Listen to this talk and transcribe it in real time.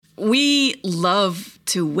We love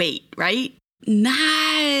to wait, right?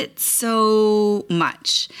 Not so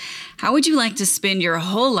much. How would you like to spend your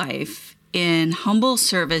whole life in humble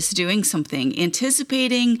service doing something,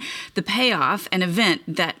 anticipating the payoff, an event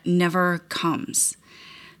that never comes?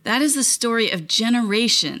 That is the story of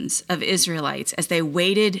generations of Israelites as they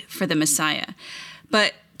waited for the Messiah.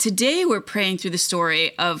 But today we're praying through the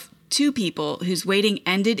story of two people whose waiting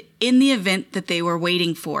ended in the event that they were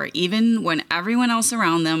waiting for, even when everyone else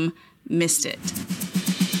around them missed it.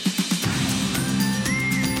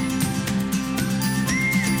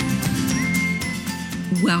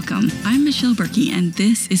 Welcome. I'm Michelle Berkey, and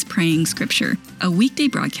this is Praying Scripture, a weekday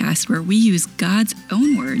broadcast where we use God's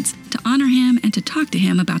own words to honor Him and to talk to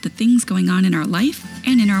Him about the things going on in our life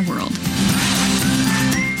and in our world.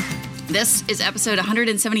 This is episode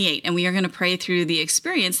 178, and we are going to pray through the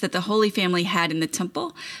experience that the Holy Family had in the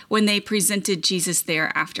temple when they presented Jesus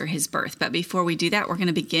there after his birth. But before we do that, we're going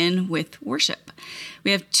to begin with worship.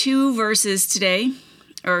 We have two verses today,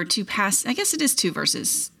 or two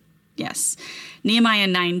verses. Yes. Nehemiah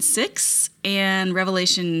 9:6 and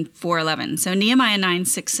Revelation 4:11. So Nehemiah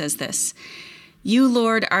 9:6 says this: "You,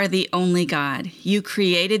 Lord, are the only God. You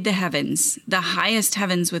created the heavens, the highest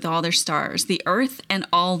heavens with all their stars, the earth and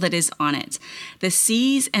all that is on it, the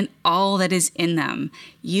seas and all that is in them.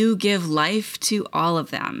 You give life to all of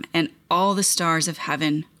them, and all the stars of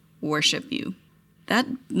heaven worship you." That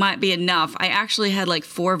might be enough. I actually had like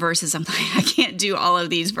 4 verses. I'm like, I can't do all of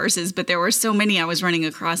these verses, but there were so many I was running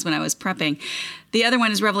across when I was prepping. The other one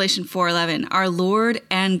is Revelation 4:11. "Our Lord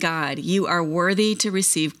and God, you are worthy to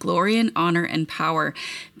receive glory and honor and power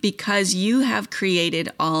because you have created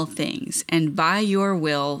all things, and by your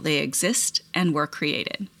will they exist and were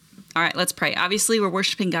created." All right, let's pray. Obviously, we're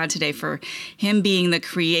worshiping God today for Him being the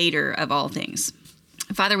creator of all things.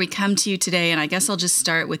 Father, we come to you today, and I guess I'll just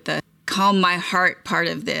start with the calm my heart part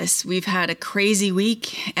of this. We've had a crazy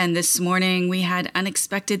week, and this morning we had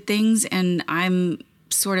unexpected things, and I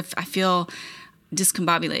feel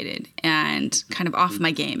discombobulated and kind of off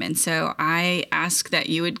my game. And so I ask that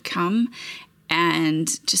you would come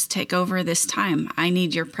and just take over this time. I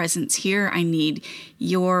need your presence here. I need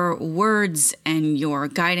your words and your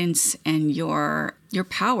guidance and your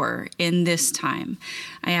power in this time.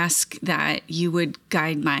 I ask that you would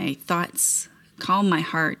guide my thoughts, calm my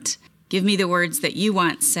heart, give me the words that you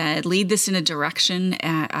want said. Lead this in a direction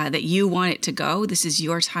that you want it to go. This is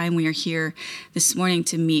your time. We are here this morning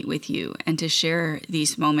to meet with you and to share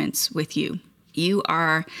these moments with you. You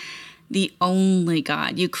are the only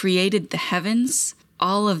God. You created the heavens,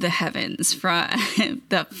 all of the heavens, from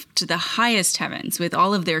to the highest heavens with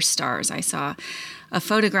all of their stars. I saw a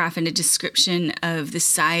photograph and a description of the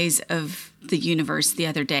size of the universe the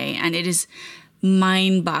other day, and it is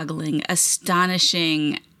mind-boggling,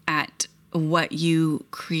 astonishing at what you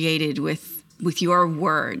created with your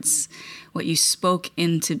words, what you spoke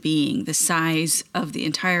into being, the size of the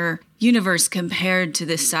entire universe compared to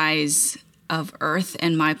the size of Earth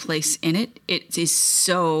and my place in it. It is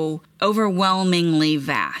so overwhelmingly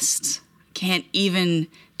vast. Can't even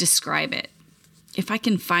describe it. If I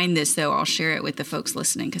can find this, though, I'll share it with the folks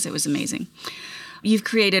listening because it was amazing. You've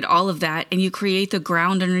created all of that, and you create the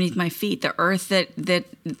ground underneath my feet, the earth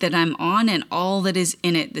that I'm on and all that is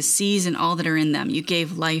in it, the seas and all that are in them. You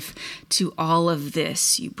gave life to all of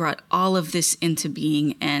this. You brought all of this into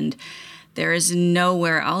being, and there is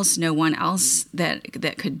nowhere else, no one else that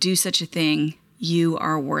could do such a thing. You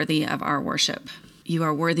are worthy of our worship. You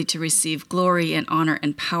are worthy to receive glory and honor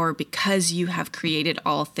and power because you have created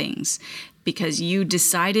all things, because you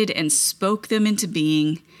decided and spoke them into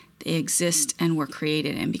being. They exist and were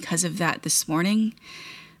created. And because of that, this morning,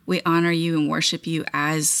 we honor you and worship you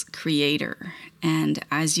as creator and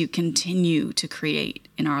as you continue to create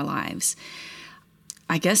in our lives.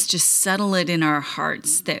 I guess just settle it in our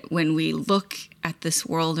hearts that when we look at this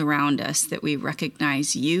world around us, that we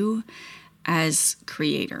recognize you as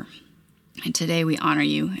creator. And today we honor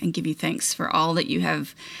you and give you thanks for all that you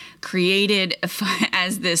have created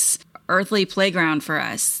as this earthly playground for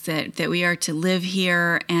us, that we are to live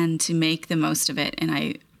here and to make the most of it. And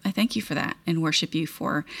I thank you for that and worship you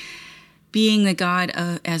for being the God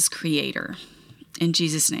as creator. In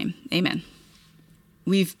Jesus' name, amen.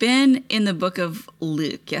 We've been in the book of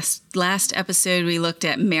Luke. Yes, last episode we looked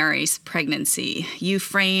at Mary's pregnancy. Luke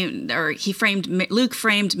framed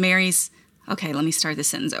Mary's. Okay, let me start the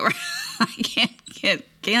sentence over. I can't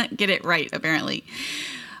get it right, apparently.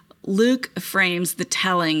 Luke frames the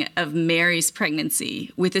telling of Mary's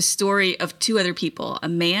pregnancy with a story of 2 other people, a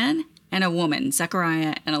man and a woman,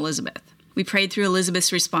 Zechariah and Elizabeth. We prayed through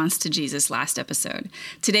Elizabeth's response to Jesus last episode.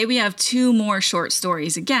 Today we have two more short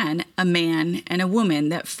stories, again, a man and a woman,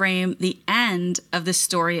 that frame the end of the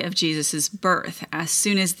story of Jesus' birth. As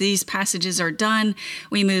soon as these passages are done,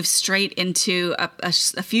 we move straight into a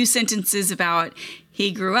few sentences about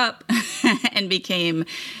he grew up and became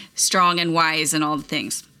strong and wise and all the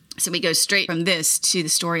things. So we go straight from this to the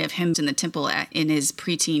story of him in the temple in his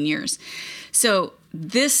preteen years. So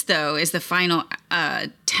this, though, is the final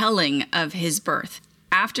telling of his birth.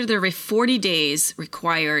 After the 40 days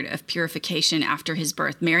required of purification after his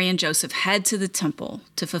birth, Mary and Joseph head to the temple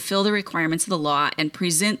to fulfill the requirements of the law and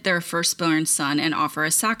present their firstborn son and offer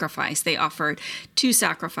a sacrifice. They offered two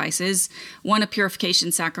sacrifices, one a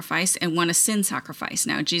purification sacrifice and one a sin sacrifice.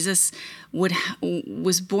 Now, Jesus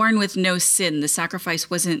was born with no sin. The sacrifice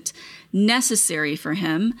wasn't necessary for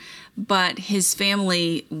him, but his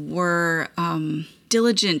family were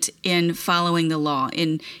diligent in following the law,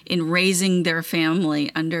 in raising their family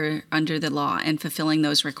under the law and fulfilling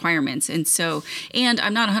those requirements. And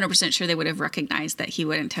I'm not 100% sure they would have recognized that he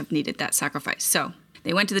wouldn't have needed that sacrifice. So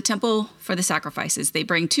they went to the temple for the sacrifices. They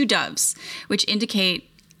bring two doves, which indicate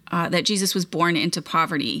that Jesus was born into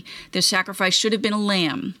poverty. The sacrifice should have been a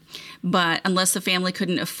lamb, but unless the family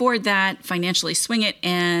couldn't afford that, financially swing it,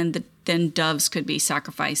 and then doves could be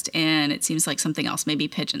sacrificed, and it seems like something else, maybe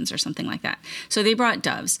pigeons or something like that. So they brought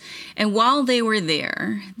doves. And while they were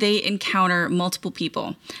there, they encounter multiple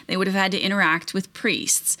people. They would have had to interact with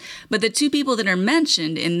priests. But the two people that are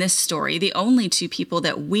mentioned in this story, the only two people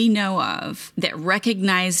that we know of that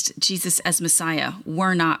recognized Jesus as Messiah,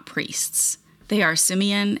 were not priests. They are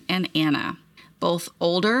Simeon and Anna, both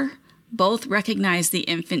older. Both recognize the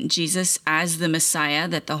infant Jesus as the Messiah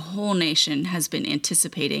that the whole nation has been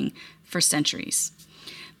anticipating for centuries.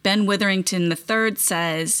 Ben Witherington III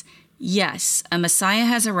says, yes, a Messiah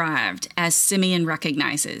has arrived, as Simeon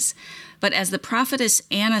recognizes. But as the prophetess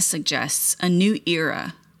Anna suggests, a new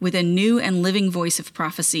era with a new and living voice of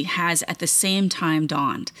prophecy has at the same time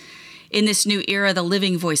dawned. In this new era, the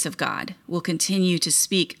living voice of God will continue to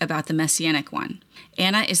speak about the Messianic one.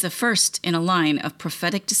 Anna is the first in a line of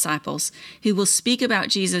prophetic disciples who will speak about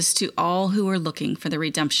Jesus to all who are looking for the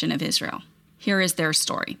redemption of Israel. Here is their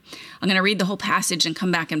story. I'm going to read the whole passage and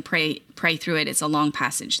come back and pray through it. It's a long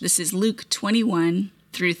passage. This is Luke 21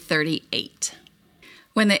 through 38.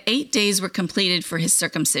 When the 8 days were completed for his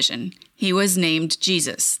circumcision, he was named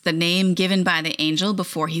Jesus, the name given by the angel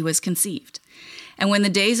before he was conceived. And when the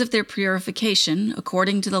days of their purification,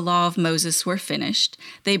 according to the law of Moses, were finished,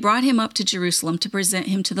 they brought him up to Jerusalem to present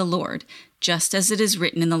him to the Lord, just as it is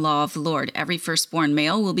written in the law of the Lord. Every firstborn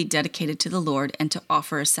male will be dedicated to the Lord and to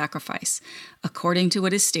offer a sacrifice, according to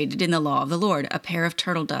what is stated in the law of the Lord, a pair of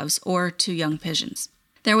turtle doves or 2 young pigeons.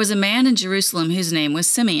 There was a man in Jerusalem whose name was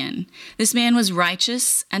Simeon. This man was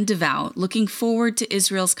righteous and devout, looking forward to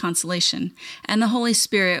Israel's consolation, and the Holy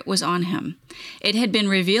Spirit was on him. It had been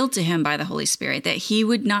revealed to him by the Holy Spirit that he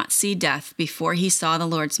would not see death before he saw the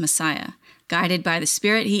Lord's Messiah. Guided by the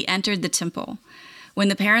Spirit, he entered the temple. When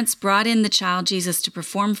the parents brought in the child Jesus to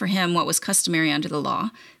perform for him what was customary under the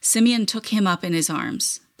law, Simeon took him up in his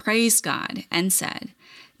arms, praised God, and said,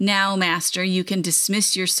 "Now, Master, you can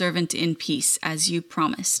dismiss your servant in peace, as you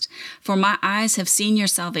promised. For my eyes have seen your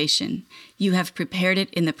salvation. You have prepared it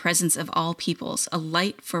in the presence of all peoples, a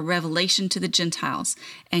light for revelation to the Gentiles,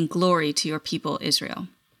 and glory to your people Israel."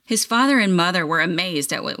 His father and mother were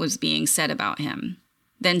amazed at what was being said about him.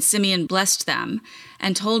 Then Simeon blessed them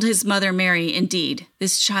and told his mother Mary, "Indeed,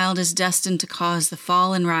 this child is destined to cause the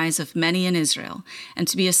fall and rise of many in Israel, and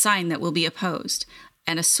to be a sign that will be opposed,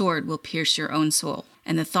 and a sword will pierce your own soul,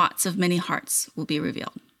 and the thoughts of many hearts will be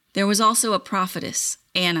revealed." There was also a prophetess,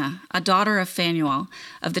 Anna, a daughter of Phanuel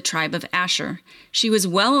of the tribe of Asher. She was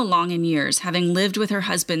well along in years, having lived with her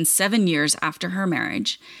husband 7 years after her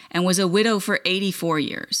marriage, and was a widow for 84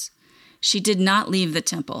 years. She did not leave the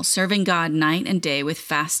temple, serving God night and day with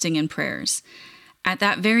fasting and prayers. At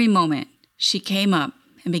that very moment, she came up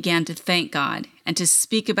and began to thank God and to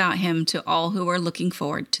speak about him to all who were looking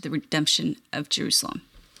forward to the redemption of Jerusalem.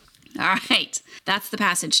 All right, that's the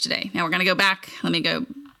passage today. Now we're going to go back. Let me go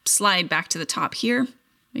slide back to the top here.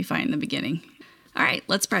 Let me find the beginning. All right,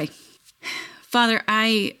 let's pray. Father,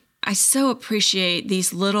 I so appreciate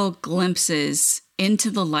these little glimpses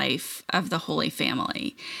into the life of the Holy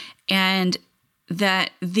Family, and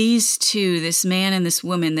that these two, this man and this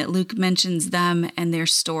woman, that Luke mentions them and their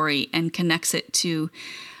story and connects it to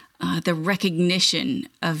the recognition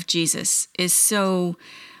of Jesus, is so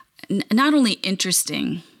not only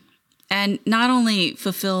interesting and not only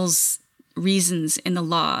fulfills reasons in the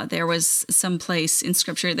law. There was some place in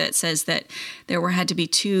Scripture that says that there had to be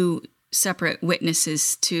two separate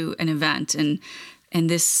witnesses to an event, and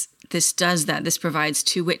this does that. This provides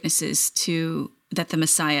two witnesses to that the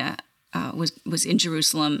Messiah was in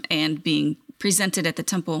Jerusalem and being presented at the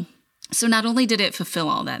temple. So not only did it fulfill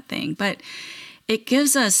all that thing, but it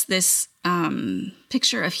gives us this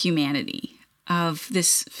picture of humanity, of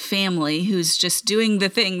this family who's just doing the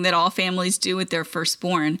thing that all families do with their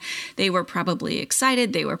firstborn. They were probably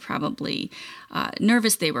excited. They were probably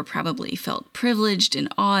nervous. They were probably felt privileged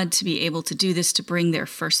and awed to be able to do this, to bring their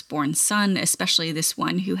firstborn son, especially this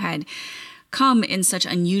one who had come in such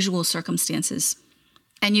unusual circumstances.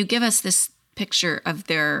 And you give us this picture of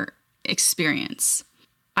their experience.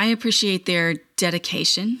 I appreciate their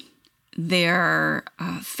dedication, their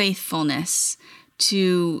faithfulness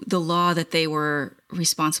to the law that they were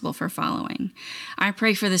responsible for following. I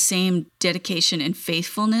pray for the same dedication and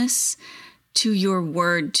faithfulness to your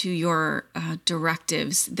word, to your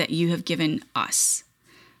directives that you have given us.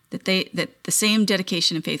 That the same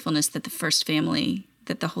dedication and faithfulness that the first family,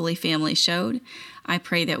 that the Holy Family showed, I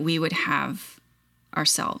pray that we would have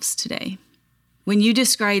ourselves today. When you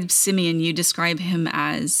describe Simeon, you describe him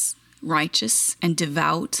as righteous and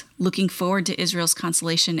devout, looking forward to Israel's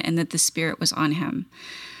consolation, and that the Spirit was on him.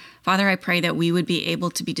 Father, I pray that we would be able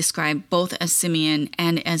to be described both as Simeon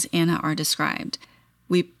and as Anna are described.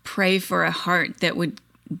 We pray for a heart that would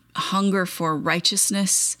hunger for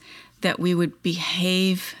righteousness, that we would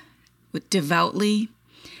behave devoutly,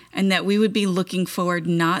 and that we would be looking forward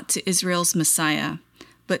not to Israel's Messiah,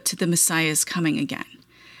 but to the Messiah's coming again.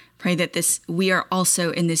 Pray that we are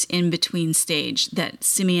also in this in-between stage that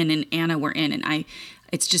Simeon and Anna were in, and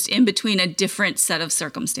it's just in between a different set of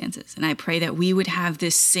circumstances. And I pray that we would have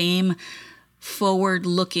this same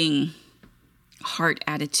forward-looking heart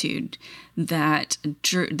attitude that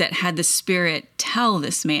had the Spirit tell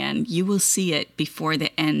this man, you will see it before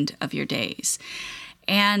the end of your days.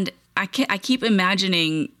 And I keep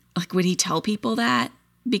imagining, like, would he tell people that?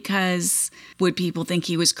 Because would people think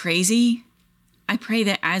he was crazy? I pray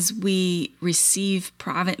that as we receive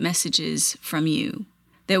private messages from you,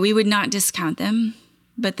 that we would not discount them,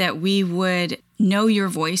 but that we would know your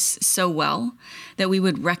voice so well that we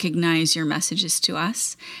would recognize your messages to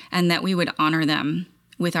us and that we would honor them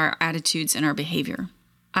with our attitudes and our behavior.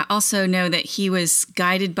 I also know that he was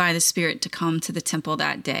guided by the Spirit to come to the temple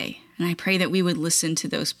that day. And I pray that we would listen to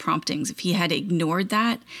those promptings. If he had ignored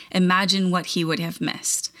that, imagine what he would have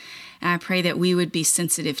missed. And I pray that we would be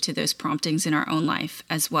sensitive to those promptings in our own life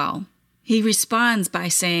as well. He responds by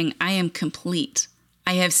saying, I am complete.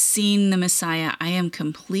 I have seen the Messiah. I am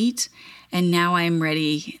complete. And now I am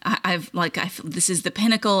ready. This is the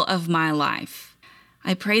pinnacle of my life.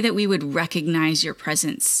 I pray that we would recognize your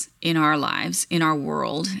presence in our lives, in our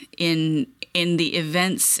world, in the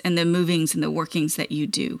events and the movings and the workings that you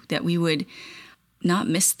do, that we would not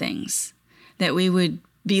miss things, that we would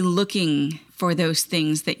be looking for those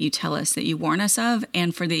things that you tell us, that you warn us of,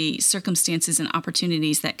 and for the circumstances and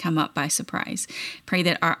opportunities that come up by surprise. Pray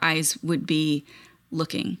that our eyes would be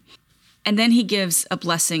looking. And then he gives a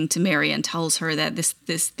blessing to Mary and tells her that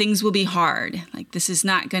this things will be hard. Like, this is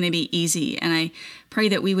not going to be easy. And I pray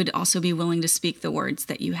that we would also be willing to speak the words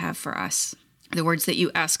that you have for us, the words that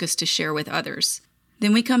you ask us to share with others.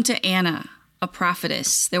 Then we come to Anna, a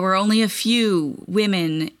prophetess. There were only a few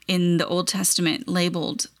women in the Old Testament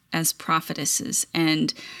labeled as prophetesses.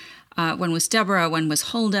 And one was Deborah, one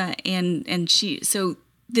was Huldah. So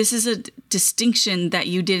this is a distinction that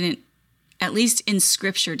you didn't, at least in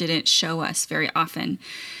Scripture, didn't show us very often.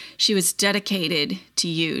 She was dedicated to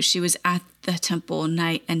you. She was at the temple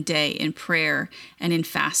night and day in prayer and in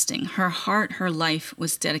fasting. Her heart, her life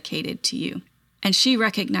was dedicated to you. And she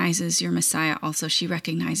recognizes your Messiah also. She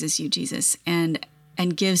recognizes you, Jesus, and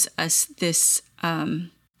gives us this,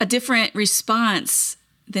 a different response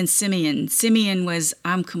than Simeon. Simeon was,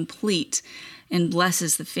 I'm complete, and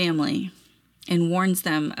blesses the family and warns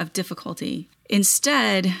them of difficulty.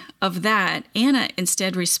 Instead of that, Anna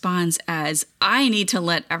instead responds as, I need to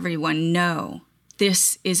let everyone know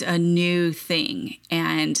this is a new thing,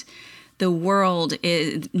 and the world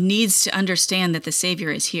needs to understand that the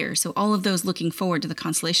Savior is here. So all of those looking forward to the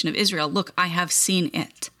consolation of Israel, look, I have seen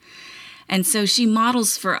it. And so she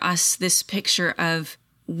models for us this picture of,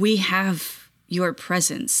 we have your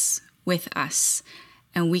presence with us,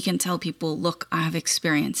 and we can tell people, look, I have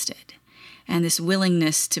experienced it. And this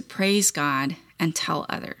willingness to praise God and tell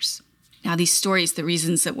others. Now, these stories, the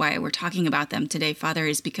reasons that why we're talking about them today, Father,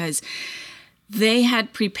 is because they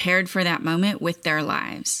had prepared for that moment with their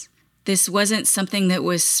lives. This wasn't something that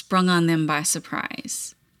was sprung on them by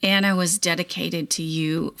surprise. Anna was dedicated to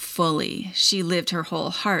you fully. She lived her whole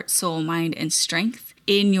heart, soul, mind, and strength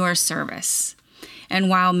in your service. And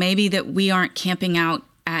while maybe that we aren't camping out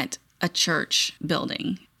at a church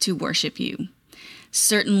building to worship you,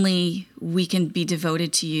 certainly we can be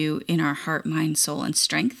devoted to you in our heart, mind, soul, and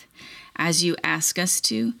strength as you ask us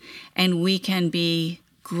to, and we can be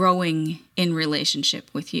growing in relationship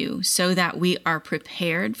with you so that we are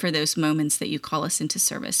prepared for those moments that you call us into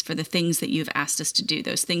service, for the things that you've asked us to do,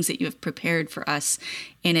 those things that you have prepared for us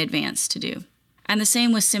in advance to do. And the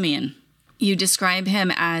same with Simeon. You describe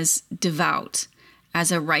him as devout,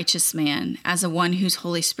 as a righteous man, as a one whose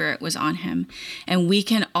Holy Spirit was on him. And we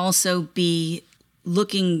can also be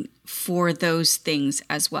looking for those things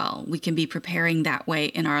as well. We can be preparing that way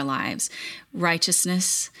in our lives.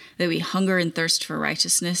 Righteousness, that we hunger and thirst for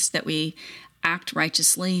righteousness, that we act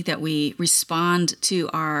righteously, that we respond to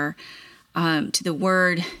our to the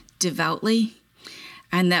word devoutly,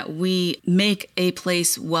 and that we make a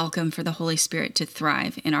place welcome for the Holy Spirit to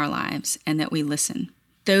thrive in our lives, and that we listen.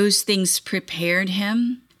 Those things prepared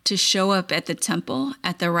him to show up at the temple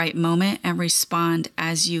at the right moment and respond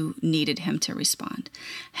as you needed him to respond.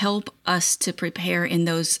 Help us to prepare in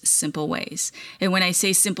those simple ways. And when I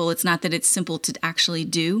say simple, it's not that it's simple to actually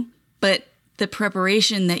do, but the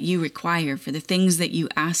preparation that you require for the things that you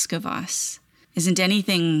ask of us isn't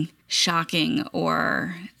anything shocking,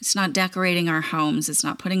 or it's not decorating our homes, it's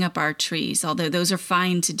not putting up our trees, although those are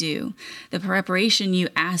fine to do. The preparation you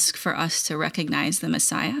ask for us to recognize the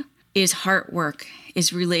Messiah is heart work,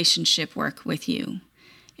 is relationship work with you.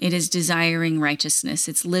 It is desiring righteousness.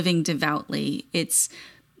 It's living devoutly. It's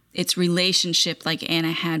relationship like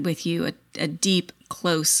Anna had with you, a deep,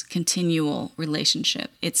 close, continual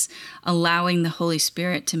relationship. It's allowing the Holy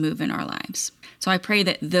Spirit to move in our lives. So I pray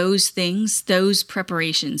that those things, those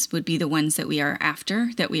preparations would be the ones that we are after,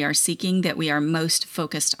 that we are seeking, that we are most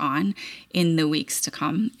focused on in the weeks to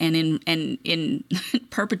come and in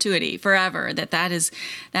perpetuity, forever, that is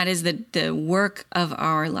the work of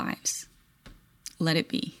our lives. Let it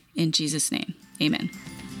be. In Jesus' name, amen.